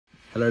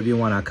Hello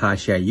everyone,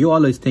 Akash here. You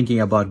always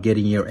thinking about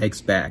getting your ex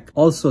back.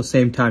 Also,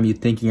 same time you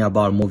thinking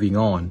about moving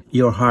on.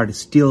 Your heart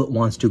still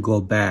wants to go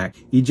back.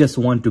 You just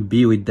want to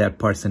be with that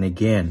person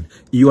again.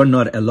 You are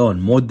not alone.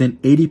 More than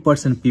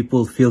 80%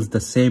 people feels the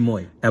same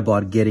way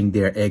about getting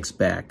their ex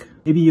back.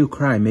 Maybe you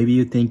cry, maybe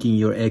you thinking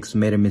your ex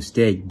made a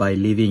mistake by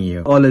leaving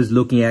you. Always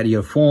looking at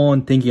your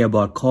phone, thinking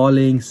about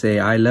calling, say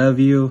I love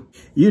you.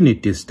 You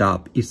need to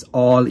stop. It's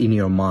all in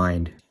your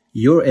mind.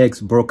 Your ex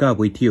broke up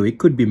with you. It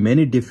could be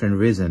many different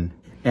reasons.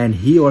 And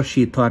he or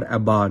she thought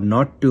about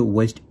not to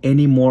waste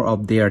any more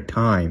of their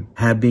time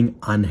having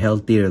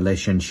unhealthy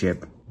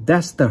relationship.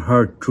 That's the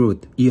hard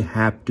truth. You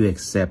have to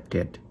accept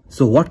it.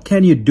 So what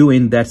can you do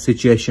in that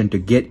situation to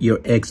get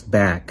your ex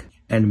back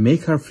and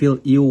make her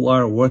feel you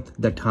are worth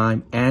the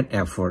time and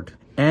effort?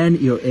 And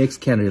your ex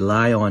can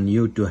rely on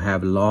you to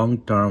have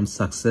long-term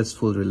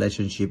successful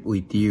relationship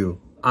with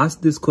you.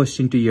 Ask this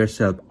question to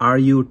yourself. Are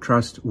you a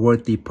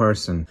trustworthy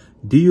person?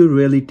 Do you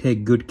really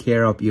take good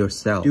care of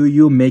yourself? Do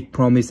you make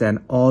promise and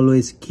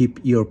always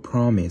keep your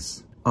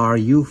promise? Are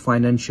you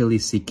financially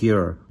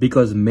secure?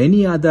 Because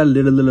many other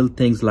little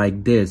things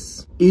like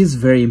this is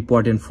very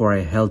important for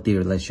a healthy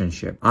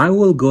relationship. I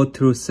will go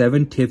through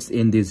 7 tips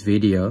in this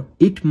video.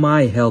 It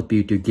might help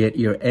you to get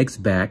your ex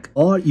back,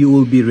 or you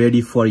will be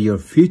ready for your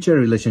future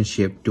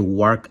relationship to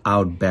work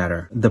out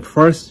better. The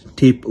first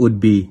tip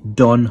would be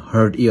don't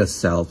hurt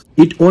yourself.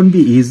 It won't be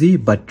easy,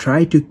 but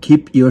try to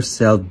keep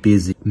yourself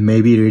busy.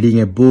 Maybe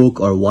reading a book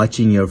or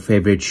watching your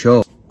favorite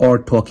show, or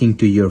talking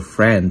to your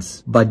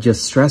friends, but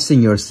just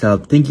stressing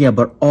yourself, thinking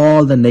about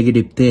all the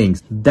negative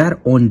things,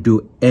 that won't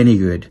do any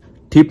good.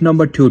 Tip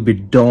number 2 would be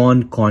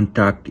don't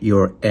contact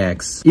your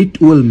ex.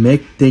 It will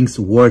make things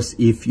worse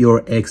if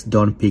your ex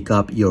don't pick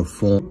up your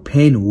phone.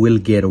 Pain will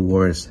get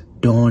worse.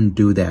 Don't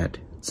do that.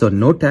 So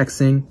no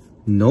texting,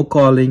 no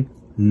calling,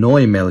 no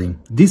emailing.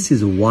 This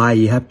is why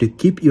you have to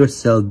keep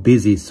yourself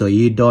busy so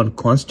you don't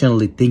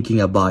constantly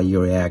thinking about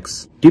your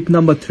ex. Tip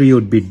number 3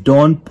 would be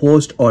don't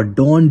post or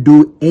don't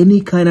do any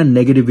kind of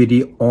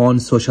negativity on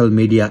social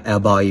media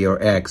about your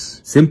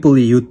ex.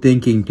 Simply you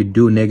thinking to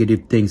do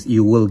negative things,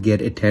 you will get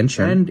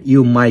attention and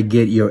you might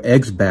get your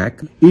ex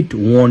back. It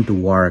won't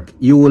work.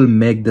 You will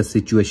make the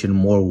situation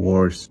more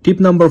worse.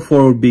 Tip number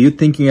 4 would be you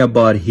thinking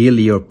about heal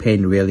your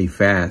pain really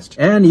fast,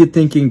 and you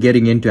thinking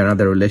getting into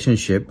another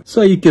relationship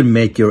so you can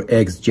make your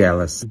ex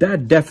jealous.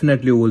 That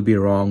definitely will be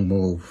wrong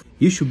move.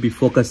 You should be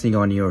focusing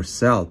on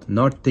yourself,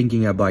 not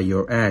thinking about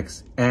your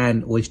ex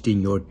and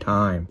wasting your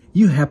time.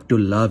 You have to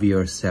love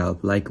yourself,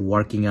 like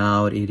working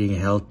out, eating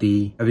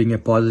healthy, having a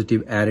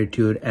positive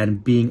attitude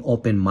and being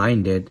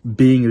open-minded,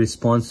 being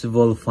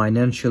responsible,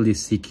 financially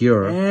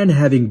secure, and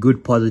having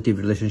good positive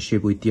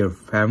relationship with your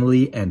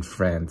family and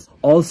friends.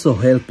 Also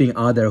helping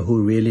others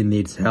who really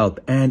needs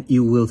help, and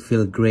you will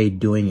feel great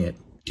doing it.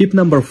 Tip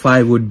number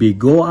 5 would be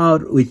go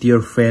out with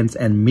your friends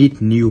and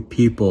meet new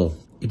people.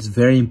 It's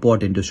very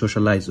important to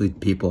socialize with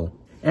people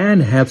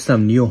and have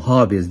some new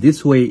hobbies.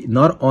 This way,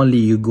 not only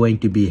you're going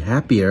to be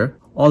happier,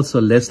 also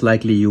less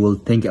likely you will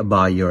think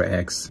about your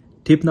ex.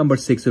 Tip number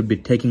 6 would be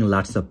taking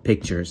lots of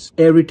pictures.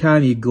 Every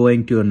time you're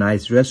going to a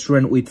nice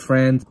restaurant with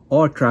friends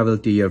or travel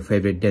to your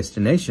favorite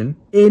destination,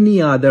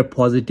 any other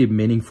positive,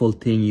 meaningful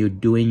thing you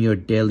do in your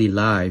daily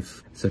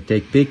life. So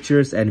take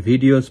pictures and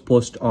videos,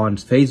 post on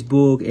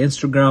Facebook,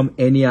 Instagram,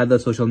 any other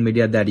social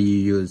media that you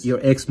use.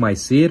 Your ex might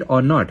see it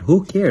or not.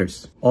 Who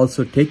cares?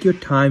 Also, take your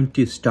time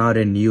to start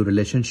a new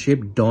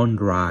relationship. Don't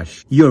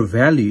rush. Your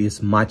value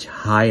is much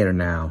higher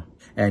now,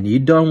 and you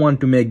don't want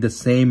to make the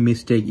same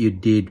mistake you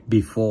did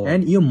before.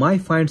 And you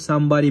might find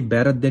somebody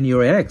better than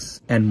your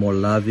ex and more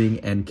loving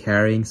and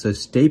caring. So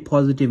stay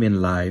positive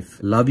in life,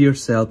 love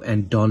yourself,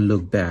 and don't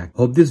look back.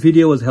 Hope this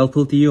video was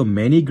helpful to you.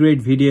 Many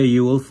great videos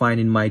you will find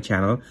in my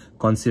channel.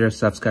 Consider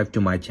subscribe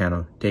to my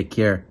channel. Take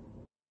care.